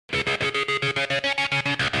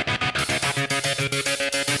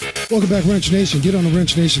Welcome back, Wrench Nation. Get on to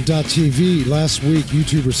wrenchnation.tv. Last week,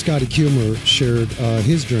 YouTuber Scotty Kilmer shared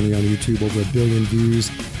his journey on YouTube, over 1 billion views.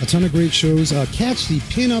 A ton of great shows. Catch the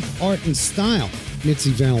Pinup Art and Style,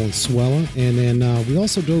 Mitzi Valenzuela. And then we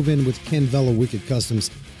also dove in with Ken Vella, Wicked Customs,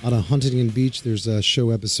 out of Huntington Beach. There's a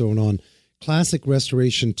show episode on classic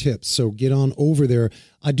restoration tips. So get on over there.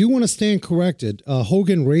 I do want to stand corrected.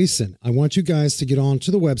 Hogan Racing. I want you guys to get on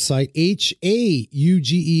to the website,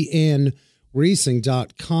 HAUGEN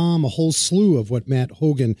racing.com, a whole slew of what Matt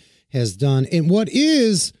Hogan has done and what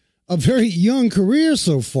is a very young career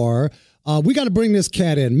so far. We got to bring this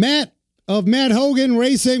cat in. Matt of Matt Hogan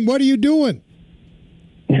Racing, what are you doing?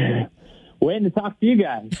 Waiting to talk to you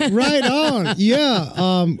guys. Right on. Yeah.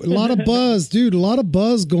 A lot of buzz, dude, a lot of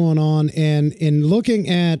buzz going on. And in looking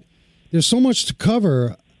at, there's so much to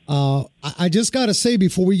cover. I just got to say,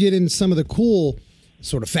 before we get into some of the cool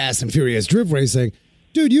sort of fast and furious drift racing,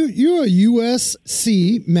 dude, you're a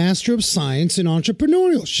USC Master of Science in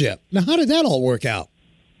Entrepreneurship. Now, how did that all work out?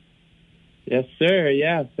 Yes, sir.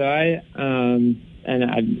 Yeah. So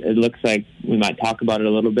it looks like we might talk about it a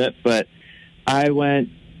little bit, but I went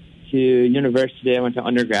to university. I went to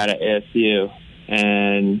undergrad at ASU,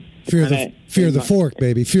 and fear the fork,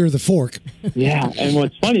 baby. Fear the fork. Yeah. And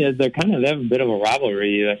what's funny is they have a bit of a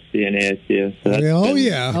rivalry, USC and ASU. So that's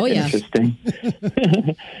interesting.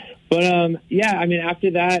 But,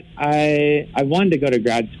 after that, I wanted to go to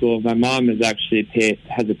grad school. My mom has a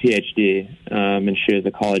PhD, and she was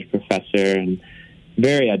a college professor and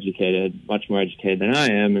very educated, much more educated than I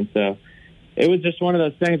am. And so it was just one of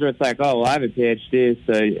those things where it's like, oh, well, I have a PhD,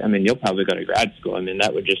 so, you'll probably go to grad school.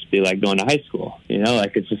 That would just be like going to high school,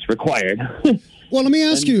 it's just required. Well, let me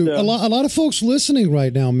ask you, a lot of folks listening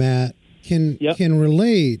right now, Matt, can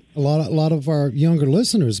relate, a lot of our younger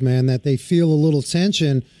listeners, man, that they feel a little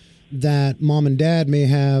tension that mom and dad may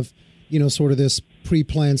have, sort of this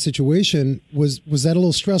pre-planned situation. Was that a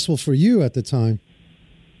little stressful for you at the time?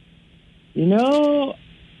 They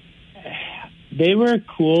were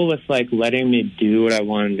cool with letting me do what I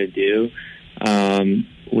wanted to do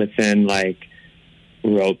within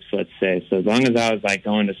ropes, let's say. So as long as I was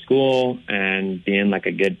going to school and being a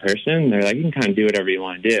good person, they're you can kind of do whatever you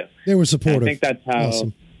want to do. They were supportive. And I think that's how.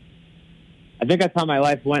 Awesome. I think that's how my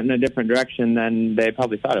life went in a different direction than they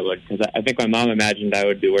probably thought it would, because I think my mom imagined I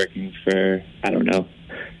would be working for, I don't know,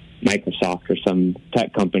 Microsoft or some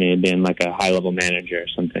tech company and being a high-level manager or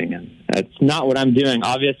something. And that's not what I'm doing,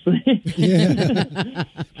 obviously. Yeah.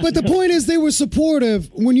 But the point is they were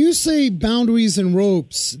supportive. When you say boundaries and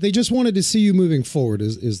ropes, they just wanted to see you moving forward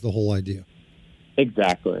is the whole idea.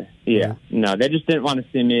 Exactly. Yeah. No, they just didn't want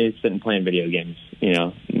to see me sitting playing video games,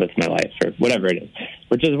 with my life or whatever it is,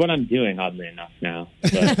 which is what I'm doing, oddly enough, now.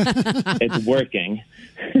 But it's working.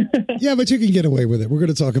 Yeah, but you can get away with it. We're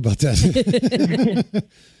going to talk about that.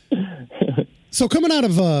 So coming out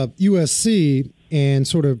of USC and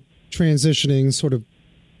sort of transitioning, sort of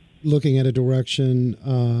looking at a direction,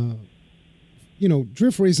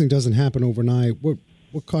 drift racing doesn't happen overnight. What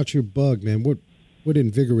caught your bug, man? What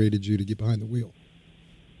invigorated you to get behind the wheel?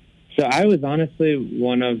 So I was honestly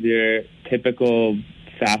one of your typical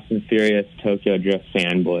Fast and Furious Tokyo Drift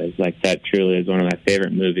fanboys. That truly is one of my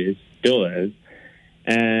favorite movies, still is.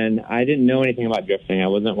 And I didn't know anything about drifting. I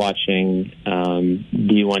wasn't watching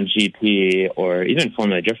D1GP or even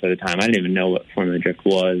Formula Drift at the time. I didn't even know what Formula Drift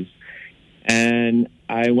was. And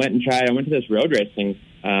I went to this road racing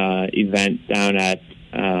event down at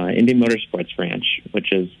Indy Motorsports Ranch,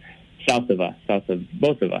 which is south of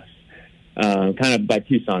both of us. Kind of by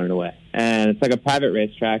Tucson in a way. And it's a private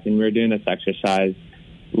racetrack, and we were doing this exercise,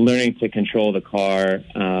 learning to control the car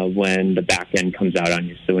when the back end comes out on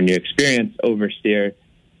you. So when you experience oversteer,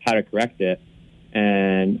 how to correct it.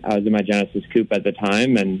 And I was in my Genesis Coupe at the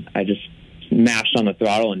time, and I just mashed on the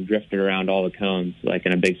throttle and drifted around all the cones,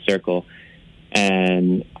 in a big circle.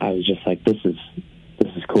 And I was just like, this is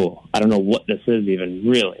cool. I don't know what this is even,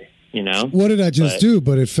 really, What did I just do?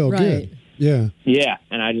 But it felt good. Yeah. Yeah,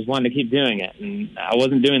 and I just wanted to keep doing it. And I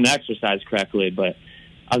wasn't doing the exercise correctly, but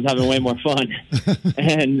I was having way more fun.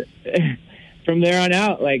 And from there on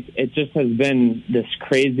out, it just has been this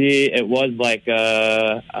crazy, it was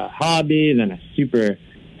a hobby, then a super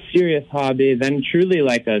serious hobby, then truly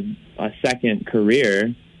a second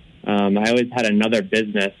career. I always had another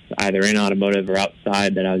business, either in automotive or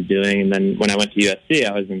outside, that I was doing. And then when I went to USC,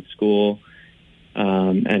 I was in school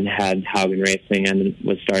and had Haugen Racing and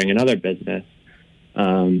was starting another business.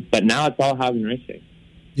 But now it's all Haugen Racing.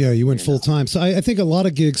 Yeah, you went full time. So I think a lot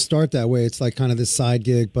of gigs start that way. It's kind of this side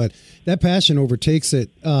gig, but that passion overtakes it.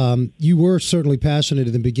 You were certainly passionate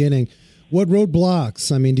in the beginning. What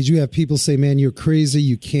roadblocks? I mean, did you have people say, man, you're crazy,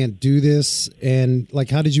 you can't do this? And, like,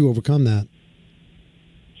 how did you overcome that?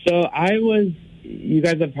 So you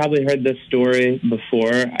guys have probably heard this story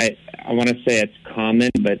before. I want to say it's common,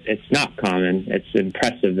 but it's not common. It's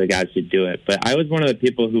impressive, the guys who do it. But I was one of the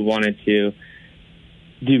people who wanted to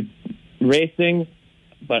do racing,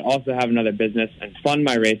 but also have another business and fund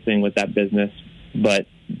my racing with that business, but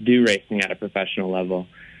do racing at a professional level.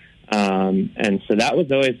 And so that was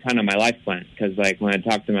always kind of my life plan, because like when I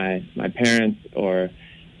talked to my parents or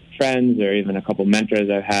friends or even a couple mentors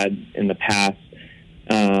I've had in the past,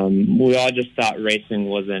 we all just thought racing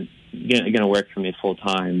wasn't going to work for me full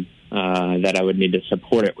time, that I would need to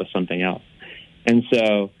support it with something else. And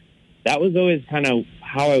so that was always kind of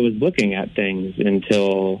how I was looking at things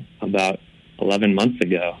until about 11 months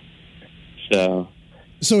ago.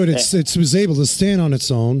 So it was able to stand on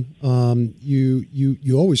its own.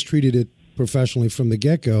 You always treated it professionally from the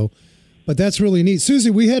get-go, but that's really neat. Susie,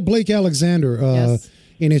 we had Blake Alexander, yes.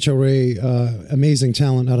 NHRA, amazing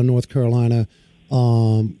talent out of North Carolina,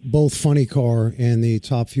 both Funny Car and the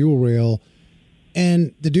Top Fuel Rail,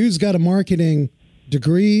 and the dude's got a marketing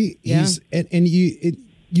degree. Yeah.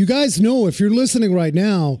 You guys know, if you're listening right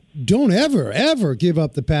now, don't ever give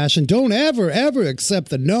up the passion. Don't ever accept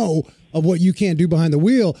the no of what you can't do behind the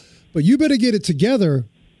wheel. But you better get it together.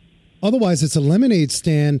 Otherwise, it's a lemonade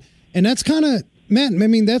stand. And that's kind of, Matt, I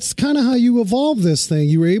mean, that's kind of how you evolved this thing.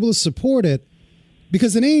 You were able to support it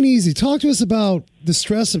because it ain't easy. Talk to us about the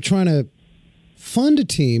stress of trying to fund a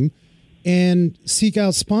team and seek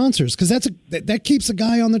out sponsors, because that keeps a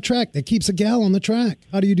guy on the track. That keeps a gal on the track.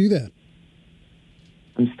 How do you do that?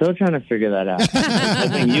 I'm still trying to figure that out. I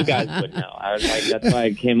think you guys would know. I was like, that's why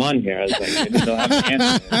I came on here. I was like, maybe they'll have an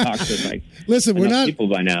answer. Talk to like, listen, we're not people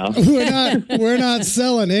by now. We're not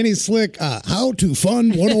selling any slick how to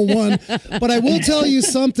fund 101. But I will tell you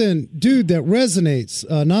something, dude, that resonates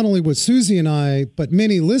not only with Susie and I, but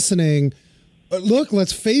many listening. Look,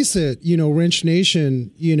 let's face it. Wrench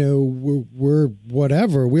Nation. We're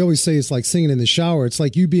whatever. We always say it's like singing in the shower. It's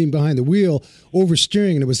like you being behind the wheel,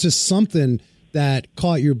 oversteering, and it was just something that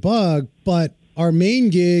caught your bug. But our main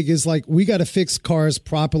gig is like, we got to fix cars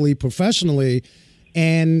properly, professionally,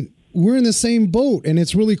 and we're in the same boat. And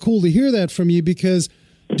it's really cool to hear that from you, because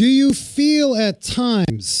do you feel at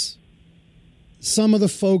times some of the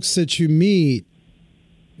folks that you meet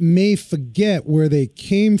may forget where they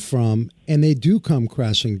came from and they do come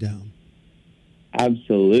crashing down?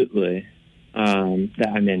 Absolutely.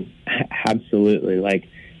 Absolutely. Like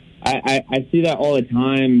I see that all the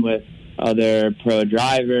time with other pro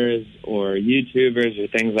drivers or YouTubers or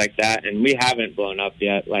things like that, and we haven't blown up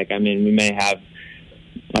yet. We may have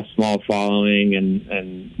a small following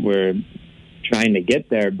and we're trying to get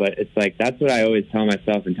there, but it's like, that's what I always tell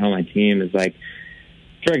myself and tell my team is like,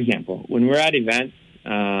 for example, when we're at events,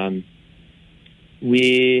 I'm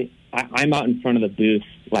out in front of the booth,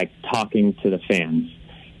 like talking to the fans.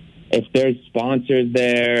 If there's sponsors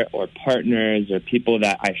there or partners or people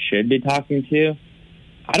that I should be talking to,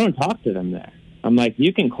 I don't talk to them there. I'm like,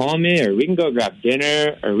 you can call me, or we can go grab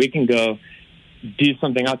dinner, or we can go do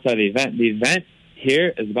something outside the event. The event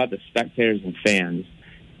here is about the spectators and fans.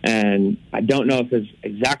 And I don't know if this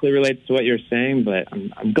exactly relates to what you're saying, but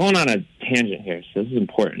I'm going on a tangent here, so this is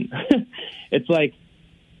important. It's like,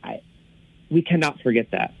 we cannot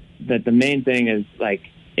forget that the main thing is, like,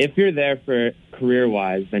 if you're there for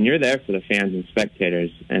career-wise, then you're there for the fans and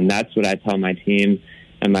spectators. And that's what I tell my team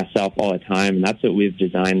and myself all the time. And that's what we've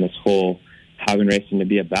designed this whole Haugen Racing to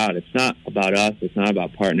be about. It's not about us. It's not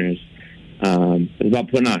about partners. It's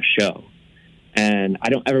about putting on a show. And I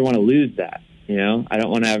don't ever want to lose that. I don't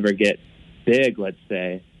want to ever get big, let's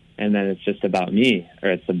say, and then it's just about me, or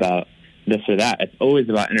it's about this or that. It's always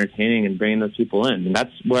about entertaining and bringing those people in. And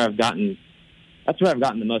that's where I've gotten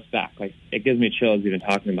the most back. Like, it gives me chills even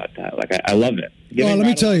talking about that. Like, I love it. Well, let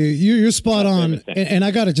me tell you, you're spot on. And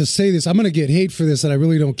I got to just say this. I'm going to get hate for this, and I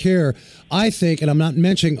really don't care. I think, and I'm not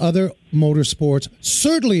mentioning other motorsports,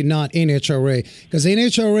 certainly not NHRA, because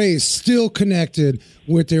NHRA is still connected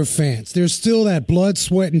with their fans. There's still that blood,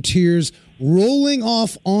 sweat, and tears rolling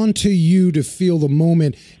off onto you to feel the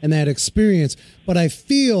moment and that experience. But I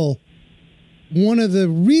feel one of the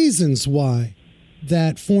reasons why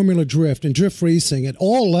that Formula Drift and drift racing at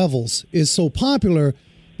all levels is so popular,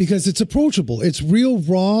 because it's approachable, it's real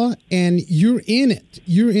raw, and you're in it.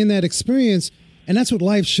 You're in that experience, and that's what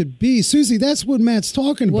life should be. Susie, that's what Matt's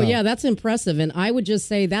talking about. Well, yeah, that's impressive, and I would just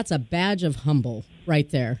say that's a badge of humble right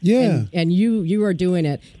there. Yeah. And you are doing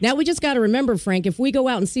it. Now, we just got to remember, Frank, if we go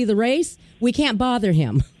out and see the race, we can't bother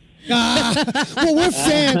him. Well, we're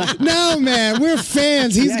fans. No, man, we're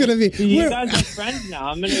fans. He's going to be. You guys are friends now.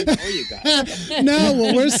 I'm going to ignore you guys. No,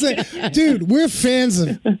 well, we're saying, dude, we're fans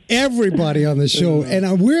of everybody on the show,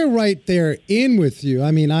 and we're right there in with you.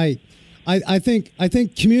 I mean, I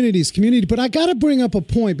think community is community, but I got to bring up a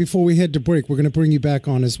point before we head to break. We're going to bring you back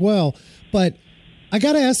on as well, but I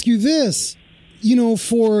got to ask you this. You know,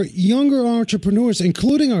 for younger entrepreneurs,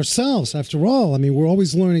 including ourselves, after all, I mean, we're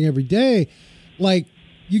always learning every day. Like,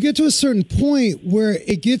 you get to a certain point where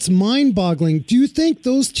it gets mind-boggling. Do you think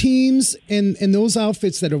those teams and those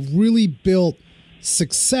outfits that have really built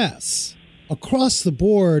success across the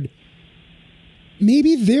board,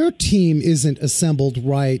 maybe their team isn't assembled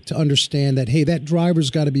right to understand that, hey, that driver's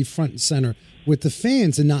got to be front and center with the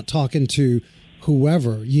fans and not talking to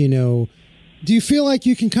whoever, you know? Do you feel like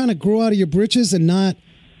you can kind of grow out of your britches and not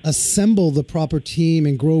assemble the proper team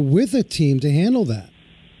and grow with a team to handle that?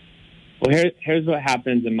 Well, here's what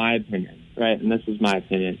happens in my opinion, right? And this is my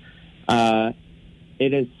opinion.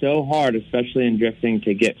 It is so hard, especially in drifting,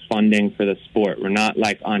 to get funding for the sport. We're not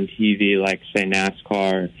like on TV like, say,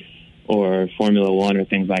 NASCAR or Formula One or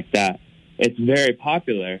things like that. It's very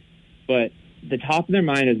popular, but the top of their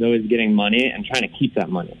mind is always getting money and trying to keep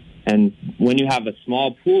that money. And when you have a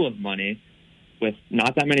small pool of money with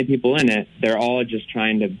not that many people in it, they're all just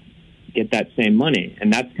trying to get that same money.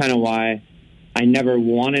 And that's kind of why I never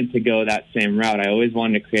wanted to go that same route. I always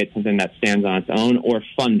wanted to create something that stands on its own or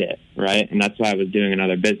fund it, right? And that's why I was doing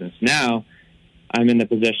another business. Now I'm in the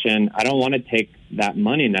position, I don't want to take that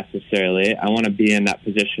money necessarily. I want to be in that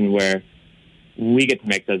position where we get to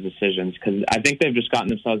make those decisions, because I think they've just gotten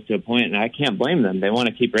themselves to a point, and I can't blame them. They want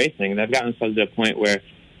to keep racing. They've gotten themselves to a point where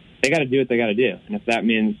they got to do what they got to do. And if that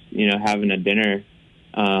means, you know, having a dinner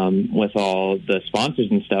with all the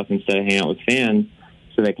sponsors and stuff instead of hanging out with fans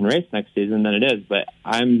so they can race next season, then it is. But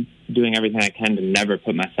I'm doing everything I can to never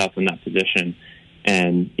put myself in that position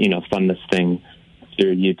and, you know, fund this thing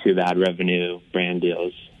through YouTube ad revenue, brand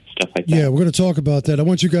deals, stuff like that. Yeah, we're going to talk about that. I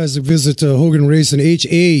want you guys to visit Hogan Racing,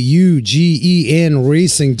 HAUGEN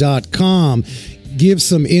Racing.com. Give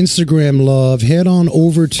some Instagram love. Head on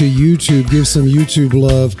over to YouTube. Give some YouTube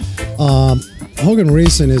love. Hogan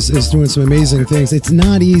Racing is doing some amazing things. It's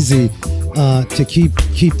not easy to keep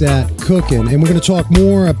that cooking. And we're going to talk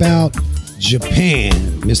more about Japan.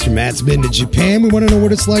 Mr. Matt's been to Japan. We want to know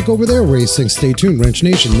what it's like over there racing. Stay tuned. Wrench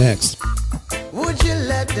Nation next. Would you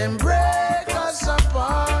let them break us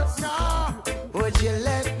apart? No. Would you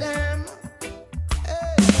let them?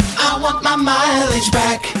 Hey. I want my mileage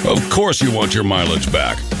back. Of course you want your mileage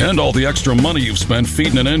back. And all the extra money you've spent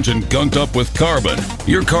feeding an engine gunked up with carbon.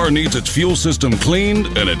 Your car needs its fuel system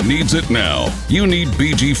cleaned, and it needs it now. You need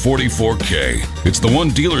BG44K. It's the one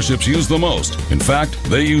dealerships use the most. In fact,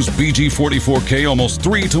 they use BG44K almost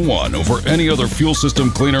 3-to-1 over any other fuel system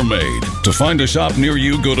cleaner made. To find a shop near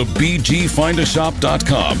you, go to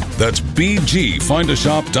bgfindashop.com. That's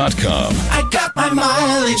bgfindashop.com. I got my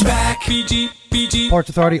mileage back. BG. Parts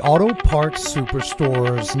Authority Auto Parts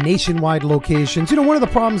Superstores, nationwide locations. You know, one of the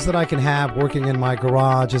problems that I can have working in my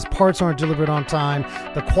garage is parts aren't delivered on time.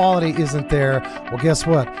 The quality isn't there. Well, guess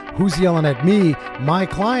what? Who's yelling at me? My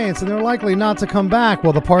clients, and they're likely not to come back.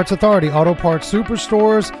 Well, the Parts Authority Auto Parts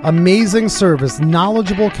Superstores, amazing service,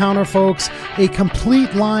 knowledgeable counter folks, a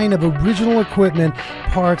complete line of original equipment,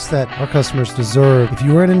 parts that our customers deserve. If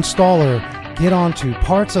you're an installer, get on to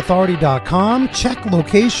partsauthority.com. Check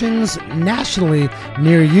locations nationally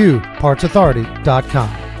near you.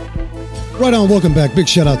 Partsauthority.com. Right on. Welcome back. Big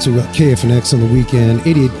shout out to KFNX on the weekend.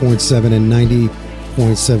 88.7 and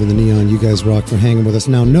 90.7 The Neon. You guys rock for hanging with us.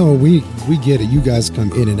 Now, no, we get it. You guys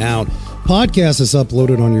come in and out. Podcast is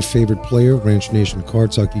uploaded on your favorite player, Wrench Nation Car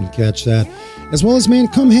Talk. You can catch that. As well as, man,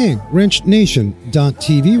 come hang.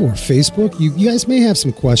 WrenchNation.tv or Facebook. You guys may have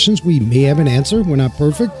some questions. We may have an answer. We're not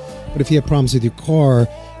perfect. But if you have problems with your car,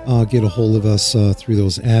 get a hold of us through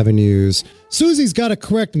those avenues. Susie's got to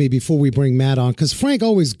correct me before we bring Matt on, because Frank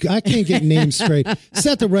I can't get names straight.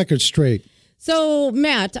 Set the record straight. So,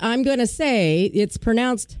 Matt, I'm going to say it's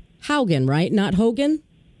pronounced Haugen, right? Not Hogan?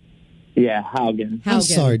 Yeah, Haugen. I'm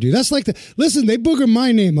sorry, dude. That's like listen, they boogered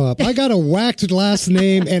my name up. I got a whacked last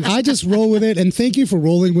name, and I just roll with it. And thank you for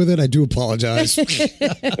rolling with it. I do apologize.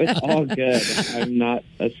 It's all good. I'm not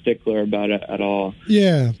a stickler about it at all.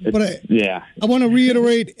 Yeah, but I want to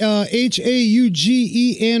reiterate,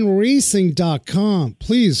 HAUGEN Racing.com.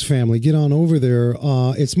 Please, family, get on over there.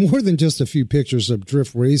 It's more than just a few pictures of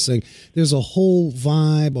drift racing. There's a whole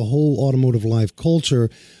vibe, a whole automotive life culture.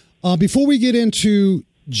 Before we get into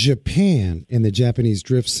Japan and the Japanese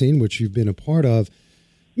drift scene, which you've been a part of,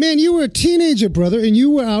 man, you were a teenager, brother, and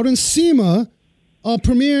you were out in SEMA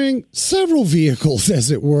premiering several vehicles,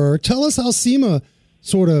 as it were. Tell us how SEMA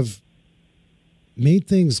sort of made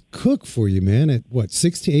things cook for you, man, at what,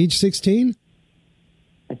 age 16?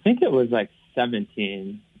 I think it was like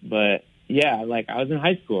 17, but yeah, like I was in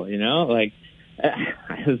high school, you know, like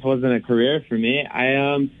this wasn't a career for me.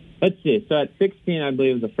 Let's see. So at 16, I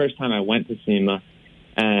believe was the first time I went to SEMA,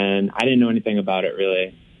 and I didn't know anything about it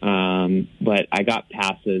really. But I got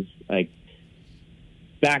passes. Like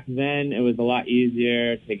back then, it was a lot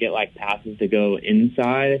easier to get like passes to go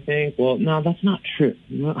inside, I think. Well, no, that's not true.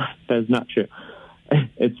 No, that's not true.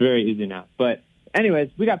 It's very easy now. But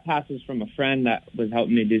anyways, we got passes from a friend that was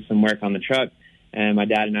helping me do some work on the truck. And my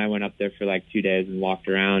dad and I went up there for like 2 days and walked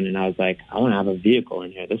around. And I was like, I want to have a vehicle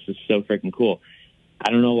in here. This is so freaking cool. I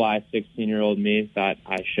don't know why 16-year-old me thought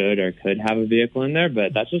I should or could have a vehicle in there,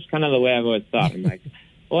 but that's just kind of the way I've always thought. I'm like,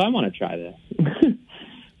 well, I want to try this.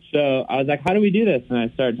 So I was like, how do we do this? And I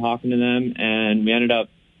started talking to them, and we ended up,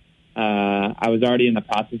 I was already in the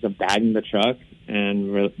process of bagging the truck,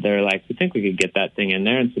 and they're like, we think we could get that thing in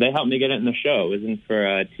there. And so they helped me get it in the show. It was in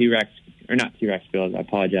for T-Rex, or not T-Rex Fields, I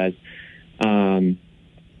apologize,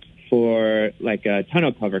 for like a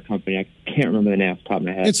tonneau cover company. I can't remember the name off the top of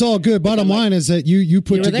my head. It's all good. Bottom line is that you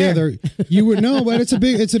put together, but it's a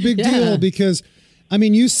big deal because, I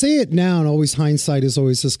mean, you say it now and always hindsight is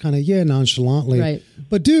always just kind of, nonchalantly. Right.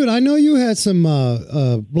 But dude, I know you had some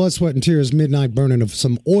blood, sweat, and tears, midnight burning of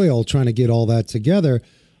some oil trying to get all that together.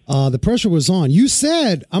 The pressure was on. You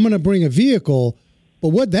said, I'm going to bring a vehicle, but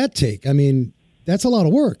what'd that take? I mean, that's a lot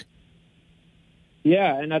of work.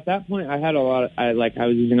 Yeah, and at that point, I had I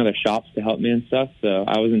was using other shops to help me and stuff, so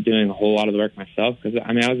I wasn't doing a whole lot of the work myself, because,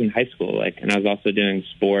 I mean, I was in high school, and I was also doing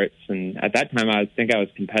sports, and at that time, I think I was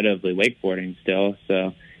competitively wakeboarding still,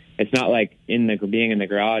 so it's not like being in the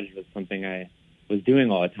garage was something I was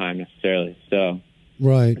doing all the time necessarily, so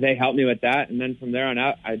right. They helped me with that, and then from there on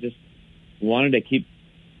out, I just wanted to keep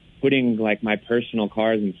putting, like, my personal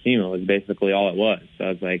cars in SEMA was basically all it was, so I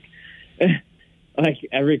was like, like,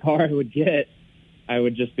 every car I would get, I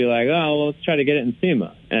would just be like, oh, well, let's try to get it in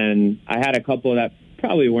SEMA. And I had a couple that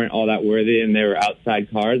probably weren't all that worthy, and they were outside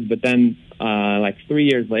cars. But then, like 3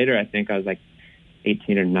 years later, I think I was like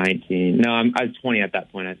 18 or 19. No, I was 20 at that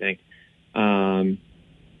point, I think. I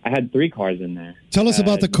had 3 cars in there. Tell us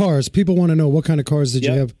about the cars. People want to know, what kind of cars did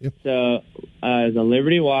you have? Yep. So it was a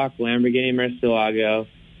Liberty Walk, Lamborghini Murcielago,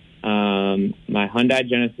 my Hyundai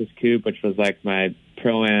Genesis Coupe, which was like my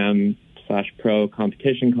Pro-Am/Pro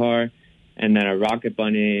competition car, and then a Rocket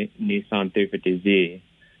Bunny Nissan 350Z.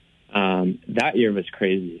 That year was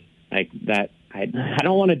crazy. Like that, I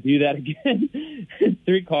don't want to do that again.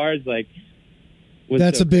 3 cars, like.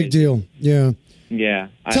 That's so a big crazy. Deal. Yeah. Yeah.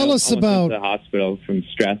 Tell us about the hospital from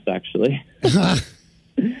stress, actually.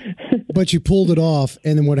 But you pulled it off,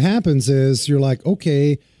 and then what happens is you're like,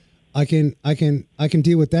 okay, I can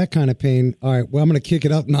deal with that kind of pain. All right, well, I'm going to kick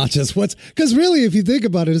it up notches. Because really, if you think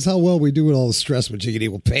about it, is how well we do with all the stress when you can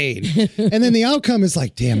deal with pain. And then the outcome is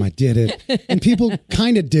like, damn, I did it. And people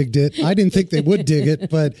kind of digged it. I didn't think they would dig it,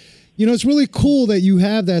 but it's really cool that you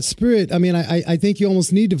have that spirit. I mean, I think you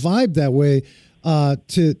almost need to vibe that way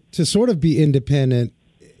to sort of be independent.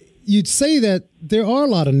 You'd say that there are a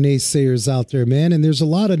lot of naysayers out there, man, and there's a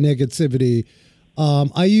lot of negativity.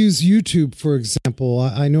 I use YouTube, for example.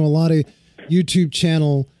 I know a lot of YouTube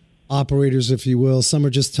channel operators, if you will. Some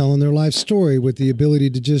are just telling their life story with the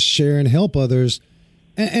ability to just share and help others.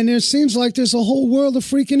 And there seems like there's a whole world of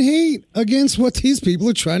freaking hate against what these people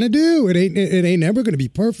are trying to do. It ain't never going to be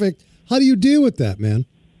perfect. How do you deal with that, man?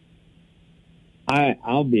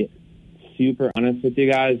 I'll be super honest with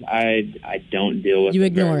you guys. I don't deal with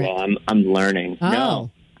it very well. I'm learning. Oh.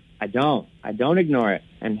 No, I don't. I don't ignore it.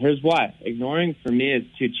 And here's why. Ignoring for me is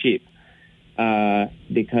too cheap.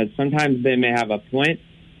 Because sometimes they may have a point,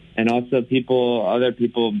 and also other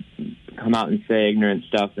people come out and say ignorant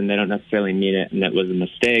stuff, and they don't necessarily mean it, and that was a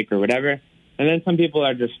mistake or whatever. And then some people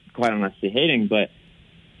are just quite honestly hating. But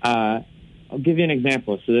I'll give you an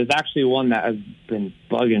example. So there's actually one that has been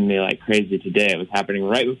bugging me like crazy today. It was happening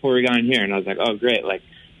right before we got in here, and I was like, oh, great. Like,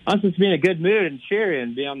 I'm supposed to be in a good mood and cheery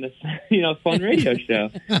and be on this, fun radio show.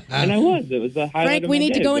 And I was. It was a highlight Frank, of we my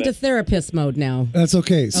need day, to go into therapist mode now. That's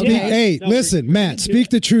okay. Hey, listen, Matt, speak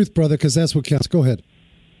the truth, brother, because that's what counts. Go ahead.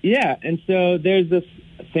 Yeah, and so there's this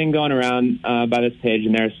thing going around by this page,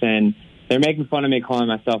 and they're making fun of me calling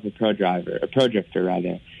myself a pro drifter,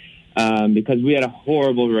 rather. Because we had a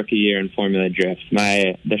horrible rookie year in Formula Drift.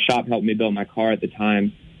 The shop helped me build my car at the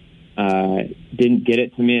time. Didn't get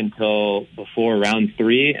it to me until before round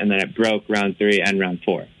 3, and then it broke round 3 and round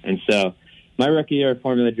 4. And so my rookie year of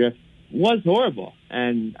Formula Drift was horrible,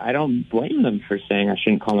 and I don't blame them for saying I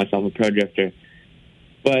shouldn't call myself a pro drifter.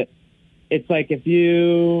 But it's like if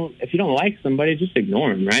you don't like somebody, just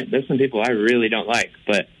ignore them, right? There's some people I really don't like,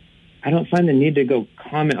 but I don't find the need to go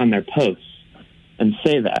comment on their posts and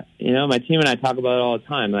say that. You know, my team and I talk about it all the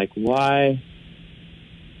time. Like, why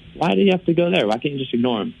do you have to go there? Why can't you just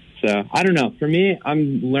ignore them? So I don't know. For me,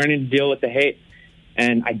 I'm learning to deal with the hate,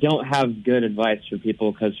 and I don't have good advice for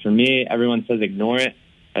people because for me, everyone says ignore it.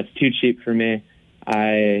 That's too cheap for me.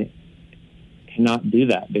 I cannot do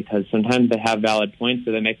that because sometimes they have valid points,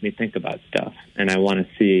 so they make me think about stuff, and I want to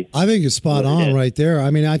see. I think you're spot on right there.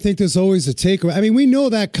 I mean, I think there's always a takeaway. I mean, we know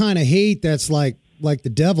that kind of hate that's like the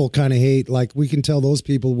devil kind of hate. Like we can tell those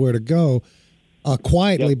people where to go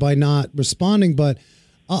quietly by not responding, but.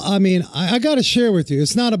 I mean, I got to share with you.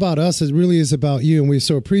 It's not about us. It really is about you, and we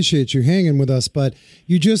so appreciate you hanging with us. But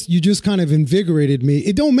you just kind of invigorated me.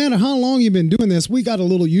 It don't matter how long you've been doing this. We got a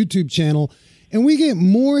little YouTube channel, and we get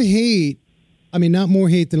more hate. I mean, not more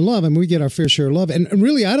hate than love. I mean, we get our fair share of love. And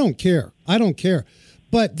really, I don't care. I don't care.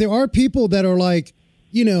 But there are people that are like,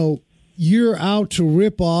 you know, you're out to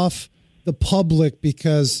rip off the public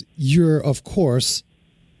because you're, of course,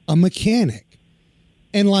 a mechanic.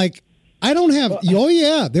 And like, I don't have, oh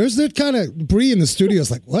yeah, there's that kind of Bree in the studio.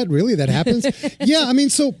 It's like, what, really? That happens? Yeah, I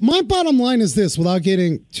mean, so my bottom line is this, without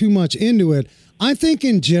getting too much into it, I think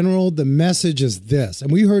in general, the message is this,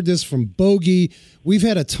 and we heard this from Bogey. We've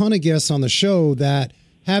had a ton of guests on the show that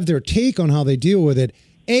have their take on how they deal with it.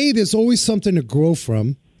 A, there's always something to grow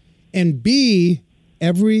from, and B,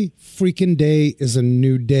 every freaking day is a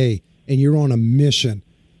new day, and you're on a mission.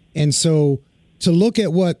 And so to look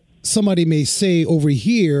at what somebody may say over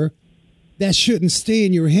here, that shouldn't stay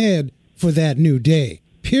in your head for that new day,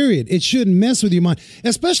 period. It shouldn't mess with your mind,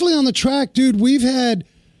 especially on the track, dude. We've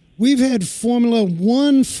had Formula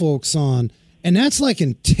One folks on, and that's like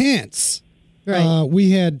intense. Right. We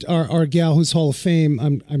had our gal who's Hall of Fame.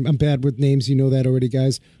 I'm bad with names, you know that already,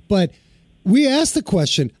 guys. But we asked the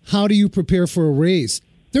question, how do you prepare for a race?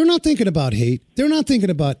 They're not thinking about hate. They're not thinking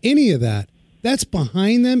about any of that. That's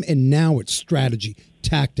behind them, and now it's strategy,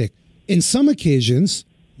 tactic. In some occasions,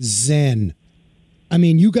 Zen. I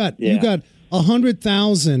mean, you got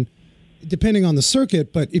 100,000, depending on the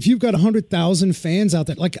circuit, but if you've got 100,000 fans out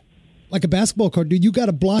there, like a basketball court, dude, you got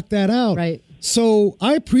to block that out. Right. So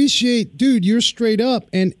I appreciate, dude, you're straight up,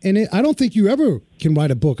 and I don't think you ever can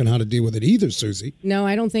write a book on how to deal with it either, Susie. No,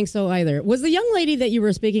 I don't think so either. Was the young lady that you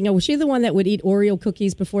were speaking of, was she the one that would eat Oreo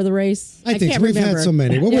cookies before the race? I think can't we've remember. had so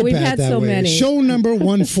many. Well, we're we've bad had that so way. many. Show number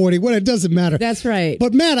 140. What it doesn't matter. That's right.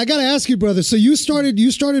 But Matt, I got to ask you, brother. So you started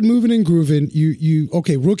moving and grooving. You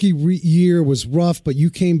rookie year was rough, but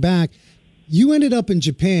you came back. You ended up in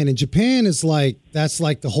Japan, and Japan is that's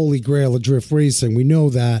like the holy grail of drift racing. We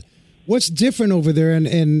know that. What's different over there,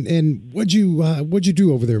 and what'd you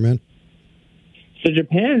do over there, man? So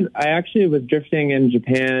Japan, I actually was drifting in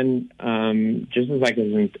Japan just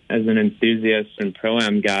as an enthusiast and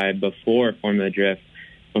Pro-Am guy before Formula Drift.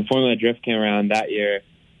 When Formula Drift came around that year,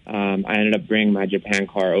 I ended up bringing my Japan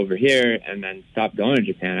car over here and then stopped going to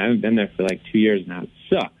Japan. I haven't been there for like 2 years now. It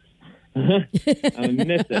sucks. I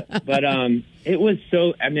miss it. But it was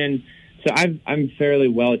so, I mean, so I'm fairly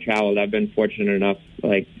well traveled. I've been fortunate enough,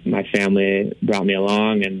 like my family brought me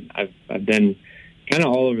along, and I've been kind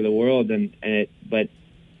of all over the world, but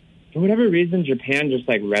for whatever reason, Japan just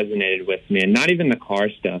like resonated with me, and not even the car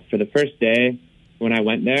stuff. For the first day when I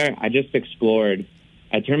went there, I just explored.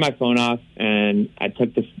 I turned my phone off and I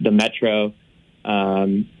took the metro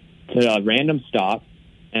to a random stop,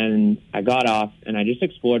 and I got off and I just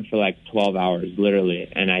explored for like 12 hours, literally,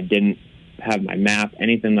 and I didn't have my map,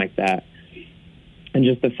 anything like that. And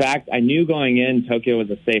just the fact, I knew going in, Tokyo was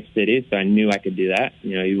a safe city, so I knew I could do that.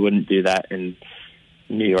 You know, you wouldn't do that in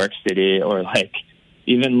New York City or like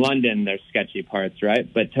even London. There's sketchy parts, right?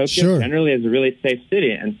 But Tokyo generally is a really safe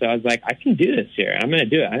city. And so I was like, I can do this here. I'm going to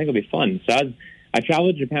do it. I think it'll be fun. So I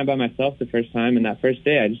traveled to Japan by myself the first time. And that first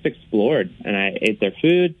day I just explored and I ate their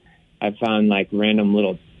food. I found like random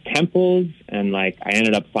little temples, and like I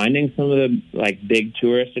ended up finding some of the like big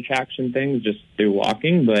tourist attraction things just through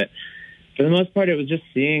walking. But for the most part, it was just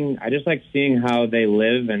I just like seeing how they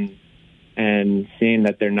live and seeing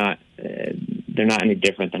that they're not any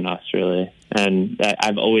different than us, really. And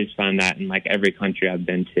I've always found that in like every country I've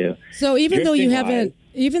been to. So even though you haven't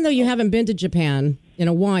been to Japan in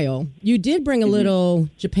a while, you did bring a little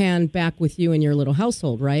Japan back with you in your little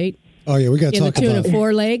household, right? Oh yeah, we got to talk about it. In the tune of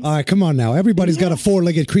 4 legs. All right, come on now. Everybody's got a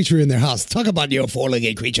 4-legged creature in their house. Talk about your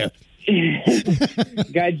 4-legged creature.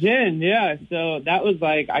 Gaijin, yeah. So that was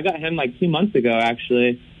like, I got him like 2 months ago,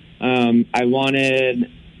 actually. I've wanted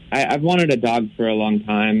a dog for a long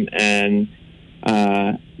time, and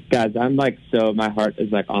Guys, I'm like, so my heart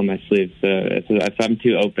is like on my sleeve. So if I'm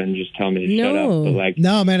too open, just tell me to shut up. But like,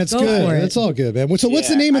 no, man, it's Go good. for it. It's all good, man. So what's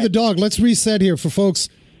the name of the dog? Let's reset here for folks.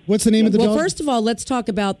 What's the name of the dog? Well, first of all, let's talk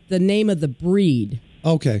about the name of the breed.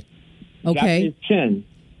 Okay. Japanese chin.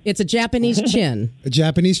 It's a Japanese chin. A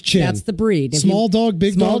Japanese chin. That's the breed. Small dog,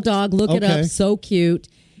 big small dog? dog. Look it Okay. up. So cute.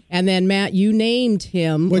 And then, Matt, you named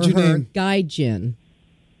him What'd you her name? Gaijin.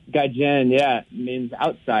 Gaijin, yeah, means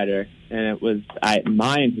outsider, and it was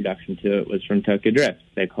my introduction to it was from Tokyo Drift.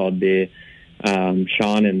 They called the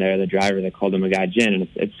Sean in there, the driver, they called him a Gaijin, and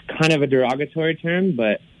it's kind of a derogatory term,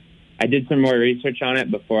 but I did some more research on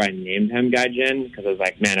it before I named him Gaijin, because I was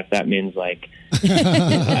like, man, if that means like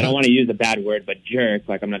I don't want to use a bad word, but jerk,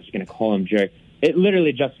 like I'm not just going to call him jerk. It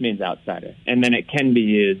literally just means outsider, and then it can be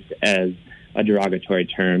used as a derogatory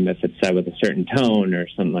term if it's said with a certain tone or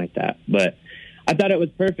something like that. But I thought it was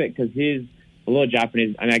perfect because he's a little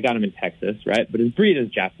Japanese. I mean, I got him in Texas, right? But his breed is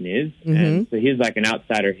Japanese, and so he's like an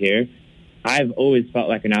outsider here. I've always felt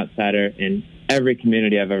like an outsider in every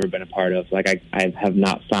community I've ever been a part of. Like, I have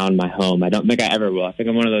not found my home. I don't think I ever will. I think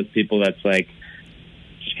I'm one of those people that's like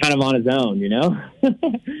just kind of on his own, you know?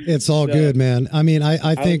 It's all good, man. I mean, I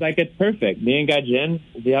I think was like, it's perfect. Me and Gaijin,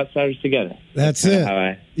 the outsiders together. that's kinda it. how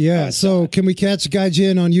I So can we catch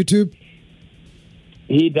Gaijin on YouTube?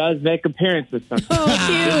 He does make appearances sometimes.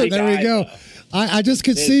 Oh, cute. There we go. I just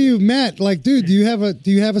could see you, Matt. Like, dude, do you have a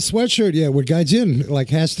sweatshirt yet with Gaijin? Like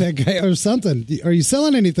hashtag guy or something? Are you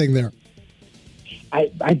selling anything there?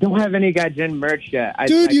 I don't have any Gaijin merch yet.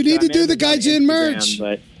 Dude, you need to I'm do the on Gaijin Instagram, merch.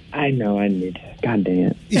 But I know I need to. God dang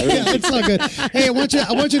it. Yeah, it's all good. Hey, I want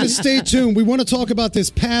you to stay tuned. We want to talk about this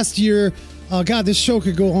past year. God, this show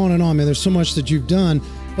could go on and on, man. There's so much that you've done.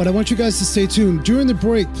 But I want you guys to stay tuned. During the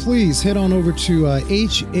break, please head on over to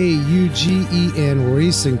HAUGEN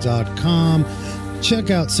Racing.com.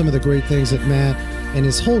 Check out some of the great things that Matt and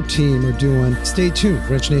his whole team are doing. Stay tuned,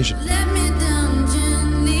 Wrench Nation.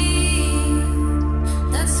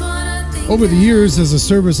 Over the years as a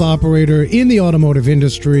service operator in the automotive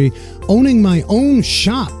industry, owning my own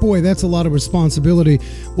shop, boy, that's a lot of responsibility.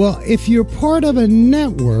 Well, if you're part of a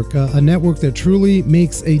network that truly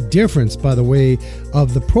makes a difference by the way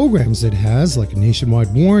of the programs it has, like a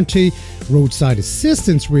nationwide warranty, roadside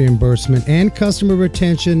assistance reimbursement, and customer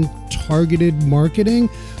retention targeted marketing,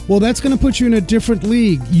 well, that's going to put you in a different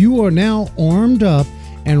league. You are now armed up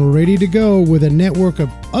and ready to go with a network of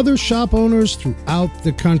other shop owners throughout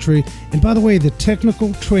the country. And by the way, the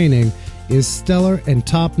technical training is stellar and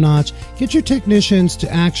top-notch. Get your technicians to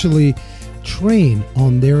actually train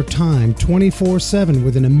on their time 24/7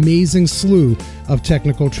 with an amazing slew of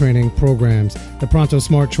technical training programs. The Pronto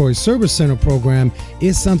Smart Choice Service Center program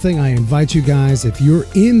is something I invite you guys, if you're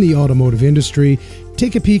in the automotive industry,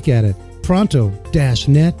 take a peek at it.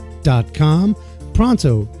 Pronto-net.com.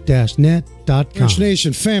 Pronto-net.com. Wrench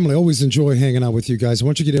Nation family, always enjoy hanging out with you guys. I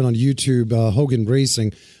want you to get in on YouTube, Hogan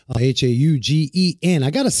Racing, HAUGEN.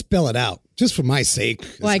 I got to spell it out just for my sake.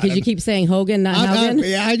 Why? Because you keep saying Hogan, not Hogan?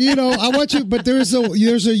 I want you, but there's a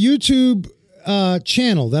YouTube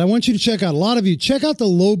channel that I want you to check out. A lot of you, check out the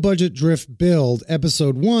Low Budget Drift Build,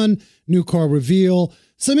 episode 1, new car reveal.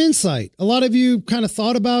 Some insight. A lot of you kind of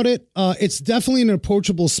thought about it. It's definitely an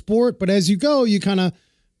approachable sport, but as you go, you kind of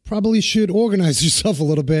probably should organize yourself a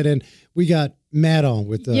little bit. And we got Matt on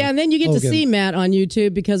with yeah, and then you get Hogan. to see Matt on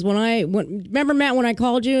YouTube because remember Matt when I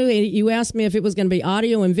called you, you asked me if it was going to be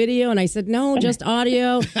audio and video, and I said no, just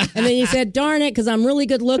audio, and then you said darn it, because I'm really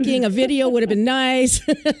good looking, a video would have been nice.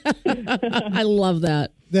 I love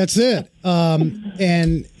that. That's it.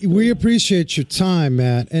 And we appreciate your time,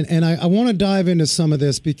 Matt. And I want to dive into some of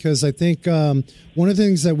this because I think one of the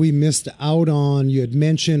things that we missed out on, you had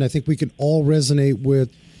mentioned, I think we can all resonate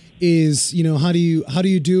with, is, how do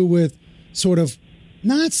you deal with sort of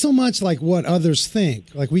not so much like what others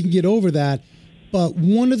think, like we can get over that, but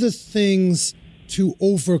one of the things to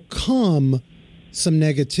overcome some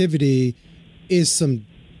negativity is some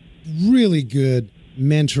really good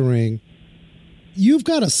mentoring. You've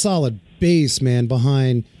got a solid base, man,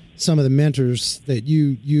 behind some of the mentors that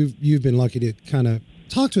you've been lucky to kind of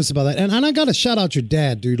talk to us about that. And I got to shout out your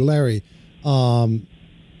dad, dude, Larry. I'm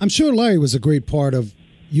sure Larry was a great part of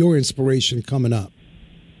your inspiration coming up.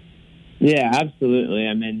 Yeah, absolutely.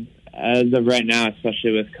 I mean, as of right now,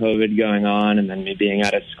 especially with COVID going on and then me being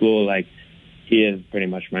out of school, like, he is pretty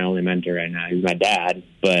much my only mentor right now. He's my dad,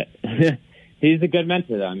 but he's a good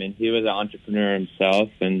mentor, though. I mean, he was an entrepreneur himself,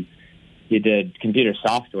 and he did computer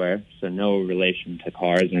software, so no relation to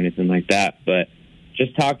cars or anything like that. But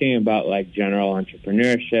just talking about, like, general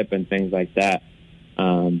entrepreneurship and things like that,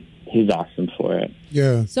 he's awesome for it.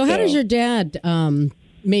 Yeah. So how does your dad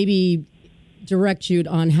maybe direct you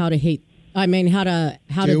on how to hate. I mean, how to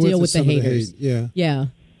deal with the haters. Yeah.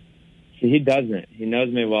 See, he doesn't. He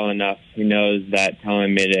knows me well enough. He knows that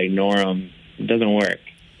telling me to ignore him doesn't work.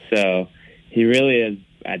 So he really is,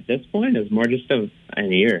 at this point, is more just an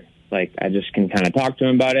ear. Like, I just can kind of talk to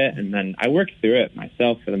him about it, and then I work through it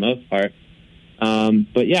myself for the most part.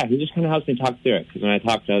 But yeah, he just kind of helps me talk through it, because when I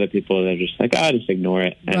talk to other people, they're just like, just ignore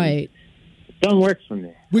it. And right. It doesn't work for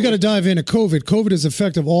me. We got to dive into COVID. COVID has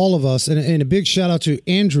affected all of us, and a big shout out to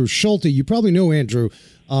Andrew Schulte. You probably know Andrew,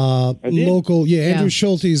 local. Yeah, Andrew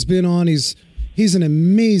Schulte has been on. He's an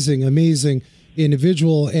amazing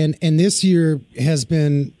individual, and this year has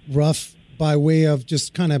been rough by way of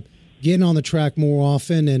just kind of getting on the track more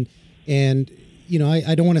often, and you know,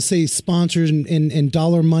 I don't want to say sponsors and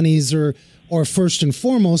dollar monies are first and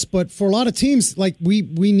foremost, but for a lot of teams, like we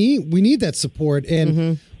need that support.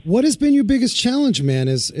 And what has been your biggest challenge, man,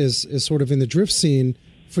 is sort of in the drift scene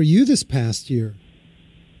for you this past year?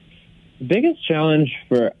 The biggest challenge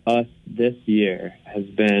for us this year has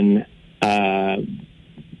been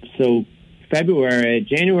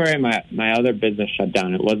January, my other business shut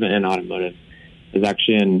down. It wasn't in automotive. It was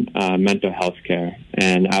actually in mental health care.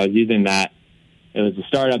 And I was using that. It was a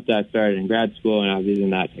startup that I started in grad school, and I was using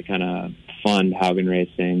that to kind of fund Haugen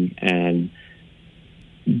Racing and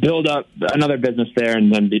build up another business there,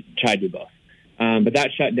 and then try to do both. But that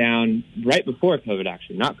shut down right before COVID,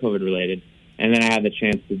 actually, not COVID related. And then I had the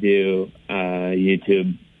chance to do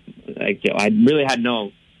YouTube. Like, I really had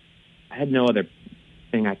no other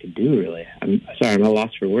thing I could do, really. I'm sorry, I'm at a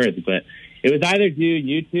loss for words, but it was either do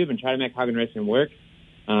YouTube and try to make Haugen Racing work,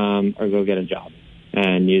 or go get a job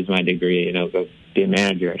and use my degree, go be a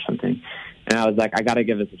manager or something. And I was like, I got to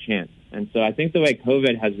give this a chance. And so I think the way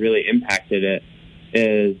COVID has really impacted it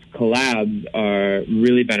is collabs are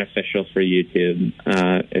really beneficial for YouTube.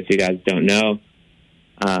 If you guys don't know,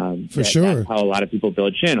 that's how a lot of people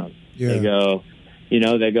build channels. Yeah.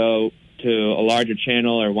 They go to a larger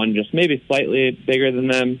channel or one just maybe slightly bigger than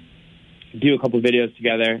them, do a couple of videos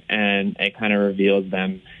together, and it kind of reveals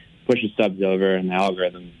them, pushes subs over, and the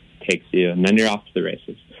algorithm takes you, and then you're off to the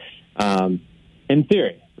races. In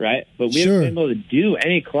theory, right? But we haven't been able to do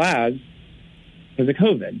any collabs because of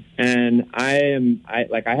COVID. And I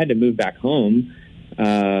had to move back home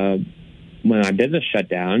when my business shut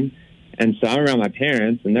down, and so I'm around my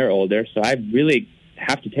parents, and they're older, so I really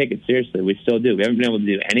have to take it seriously. We still do. We haven't been able to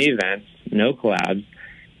do any events, no collabs,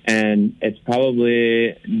 and it's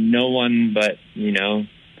probably no one but,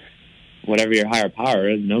 whatever your higher power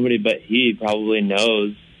is, nobody but he probably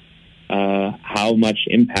knows how much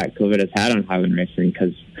impact COVID has had on Haugen Racing,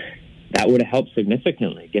 because that would have helped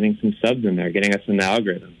significantly, getting some subs in there, getting us in the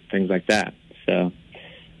algorithm, things like that. So,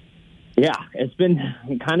 yeah, it's been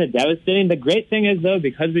kind of devastating. The great thing is, though,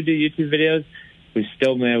 because we do YouTube videos, we've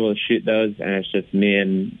still been able to shoot those, and it's just me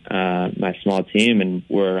and my small team, and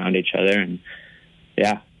we're around each other. And,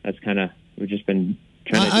 yeah, that's kind of, we've just been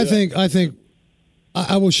trying to I think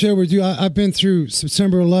I will share with you, I've been through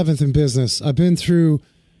September 11th in business. I've been through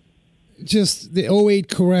just the 2008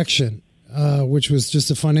 correction, which was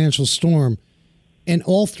just a financial storm. And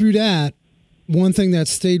all through that, one thing that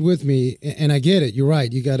stayed with me, and I get it, you're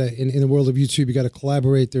right, you got to, in the world of YouTube, you got to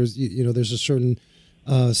collaborate. There's a certain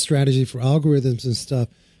strategy for algorithms and stuff.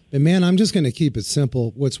 But man, I'm just going to keep it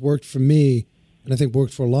simple. What's worked for me, and I think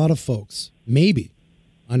worked for a lot of folks, maybe,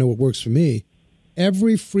 I know what works for me,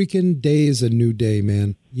 every freaking day is a new day,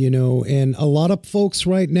 man. And a lot of folks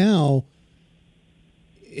right now,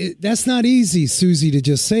 that's not easy, Susie, to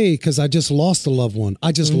just say, because I just lost a loved one.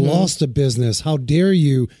 I just lost a business. How dare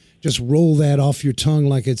you just roll that off your tongue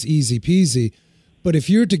like it's easy peasy? But if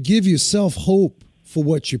you're to give yourself hope for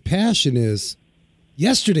what your passion is,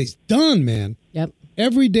 yesterday's done, man. Yep.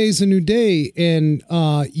 Every day's a new day, and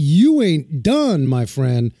you ain't done, my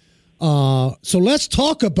friend. So let's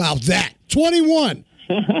talk about that. 21.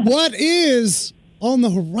 What is on the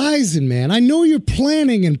horizon, man? I know you're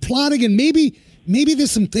planning and plotting, and maybe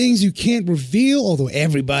there's some things you can't reveal, although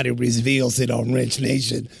everybody reveals it on Wrench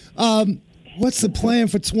Nation. What's the plan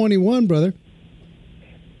for 21, brother?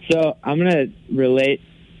 So I'm going to relate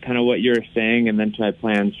kind of what you were saying and then to my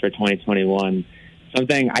plans for 2021.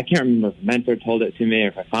 Something, I can't remember if a mentor told it to me or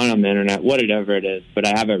if I found it on the internet, whatever it is, but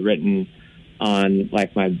I have it written on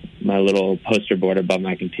like my little poster board above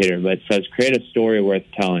my computer. But it says, create a story worth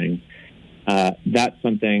telling. That's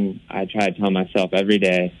something I try to tell myself every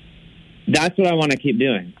day. That's what I want to keep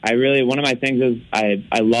doing. One of my things is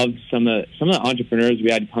I loved some of the entrepreneurs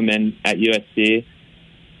we had come in at USC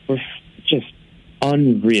were just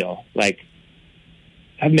unreal. Like,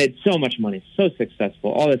 have made so much money, so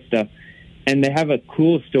successful, all this stuff. And they have a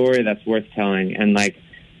cool story that's worth telling. And like,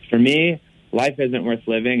 for me, life isn't worth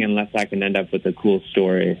living unless I can end up with a cool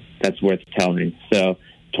story that's worth telling. So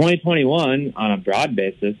 2021 on a broad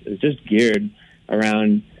basis is just geared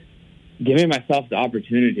around giving myself the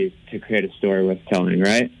opportunity to create a story worth telling,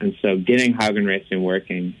 right? And so getting Haugen Racing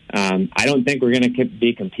working. I don't think we're going to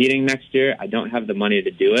be competing next year. I don't have the money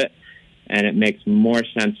to do it, and it makes more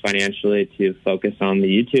sense financially to focus on the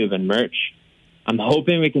YouTube and merch. I'm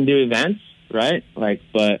hoping we can do events, right?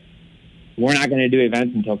 But we're not going to do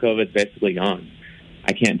events until COVID's basically gone.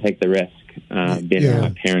 I can't take the risk being around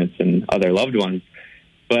my parents and other loved ones.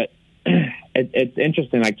 But it's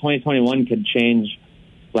interesting. 2021 could change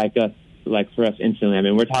for us instantly. I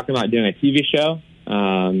mean, we're talking about doing a TV show.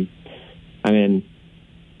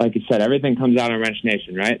 Like you said, everything comes out on Wrench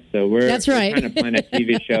Nation, right? So we're trying to plan a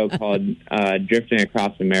TV show called Drifting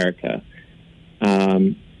Across America.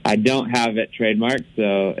 I don't have it trademarked,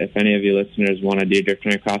 so if any of you listeners want to do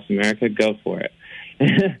Drifting Across America, go for it.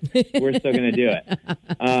 We're still going to do it.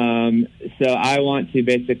 So I want to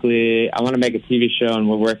make a TV show, and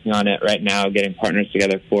we're working on it right now, getting partners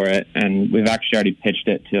together for it. And we've actually already pitched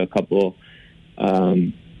it to a couple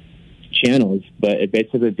channels, but it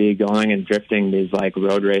basically be going and drifting these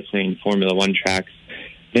road racing Formula One tracks,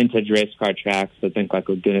 vintage race car tracks. So think like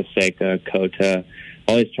Laguna Seca, Kota,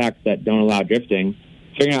 all these tracks that don't allow drifting,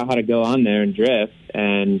 figuring out how to go on there and drift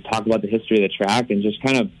and talk about the history of the track, and just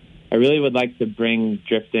I really would like to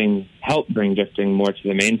help bring drifting more to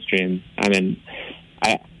the mainstream. I mean,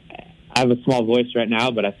 I have a small voice right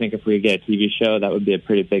now, but I think if we get a TV show, that would be a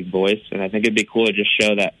pretty big voice. And I think it'd be cool to just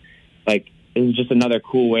show that, this is just another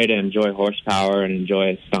cool way to enjoy horsepower and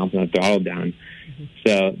enjoy stomping the throttle down. Mm-hmm.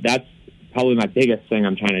 So that's probably my biggest thing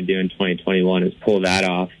I'm trying to do in 2021 is pull that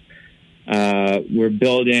off. We're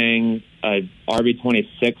building a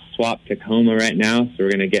RB26 swap Tacoma right now, so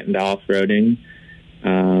we're going to get into off-roading.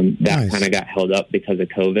 That kind of got held up because of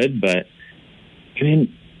COVID, but I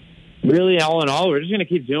mean, really, all in all, we're just going to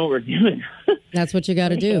keep doing what we're doing. That's what you got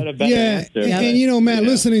to do. Yeah, and Matt,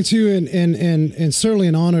 listening to you, and certainly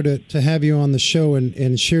an honor to have you on the show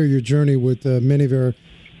and share your journey with many of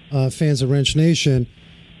our fans of Wrench Nation.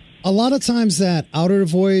 A lot of times that outer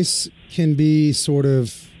voice can be sort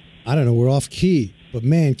of, I don't know, we're off key, but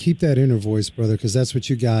man, keep that inner voice, brother, because that's what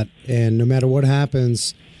you got, and no matter what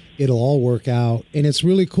happens, it'll all work out. And it's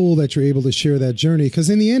really cool that you're able to share that journey,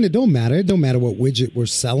 because in the end, it don't matter. It don't matter what widget we're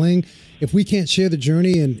selling. If we can't share the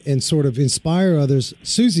journey and sort of inspire others,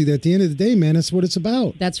 Susie, at the end of the day, man, that's what it's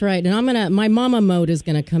about. That's right. And my mama mode is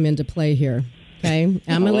going to come into play here. Okay.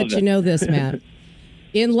 I'm going to let you know this, Matt.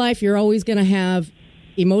 In life, you're always going to have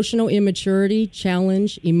emotional immaturity,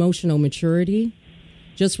 challenge, emotional maturity.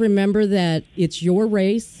 Just remember that it's your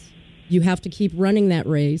race. You have to keep running that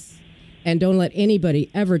race. And don't let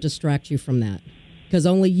anybody ever distract you from that, because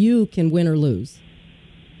only you can win or lose.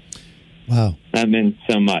 Wow. That means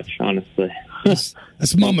so much, honestly.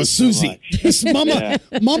 That's Mama Susie. It's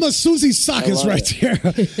Mama Susie Sakas right there.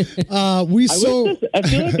 I feel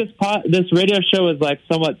like this radio show is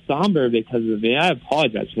somewhat somber because of me. I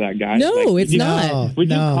apologize for that, guys. No, it's not. We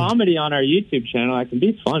do comedy on our YouTube channel. I can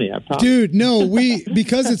be funny. I promise. Dude, no,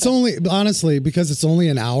 because it's only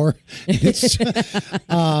an hour. It's,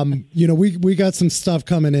 we got some stuff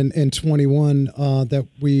coming in 21 that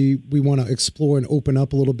we want to explore and open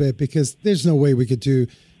up a little bit, because there's no way we could do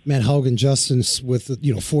Matt Haugen Justice with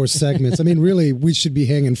 4 segments. I mean, really, we should be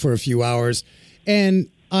hanging for a few hours. And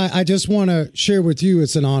I just want to share with you,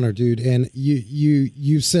 it's an honor, dude. And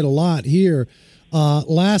you've said a lot here.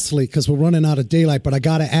 Lastly, because we're running out of daylight, but I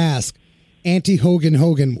got to ask,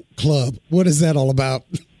 Anti-Hogan Club, what is that all about?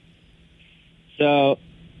 So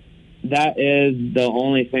that is the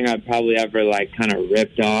only thing I've probably ever kind of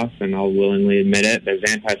ripped off, and I'll willingly admit it. There's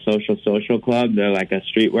Anti-Social Social Club. They're like a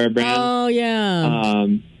streetwear brand. Oh, yeah.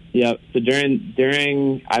 Yeah. So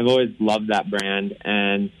during I've always loved that brand,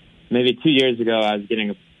 and maybe 2 years ago I was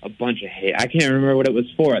getting a bunch of hate. I can't remember what it was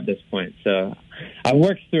for at this point, so I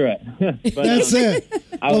worked through it. But, that's it.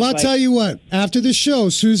 I'll tell you what. After the show,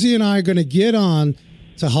 Susie and I are going to get on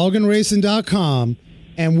to HaugenRacing.com,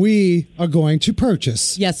 and we are going to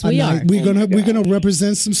purchase. Yes, we are. We're gonna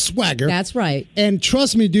represent some swagger. That's right. And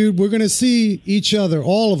trust me, dude, we're gonna see each other,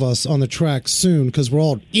 all of us, on the track soon, because we're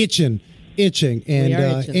all itching.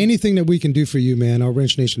 And anything that we can do for you, man, our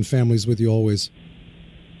Wrench Nation family is with you always.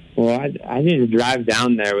 Well, I need to drive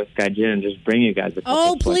down there with Gaijin and just bring you guys a couple.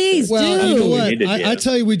 Oh, please do. Well, you know what? I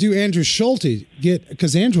tell you, we do Andrew Schulte,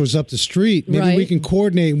 because Andrew's up the street. Maybe we can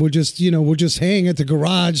coordinate, and we'll just hang at the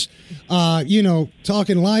garage,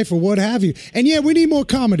 talking life or what have you. And yeah, we need more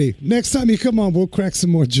comedy. Next time you come on, we'll crack some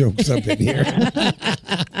more jokes up in here.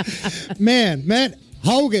 Man, Matt,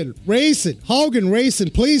 Hogan Racing.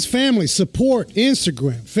 Please, family, support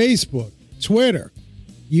Instagram, Facebook, Twitter,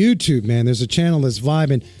 YouTube, man. There's a channel that's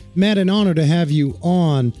vibing. Matt, an honor to have you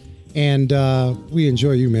on, and we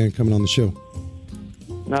enjoy you, man, coming on the show.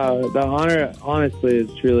 No, the honor, honestly,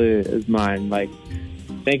 is mine. Like,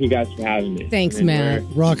 thank you guys for having me. Thanks, Matt.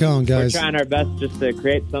 Rock on, guys. We're trying our best just to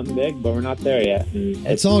create something big, but we're not there yet. And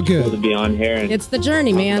it's all good cool to be on here. And it's the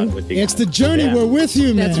journey, man. It's the journey. Yeah. We're with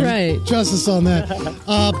you, man. That's right. Trust us on that.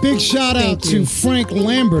 Big shout out to Frank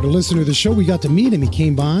Lambert, a listener to the show. We got to meet him. He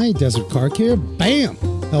came by, Desert Car Care. Bam!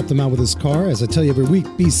 Helped him out with his car. As I tell you every week,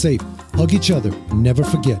 be safe. Hug each other. Never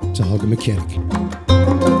forget to hug a mechanic.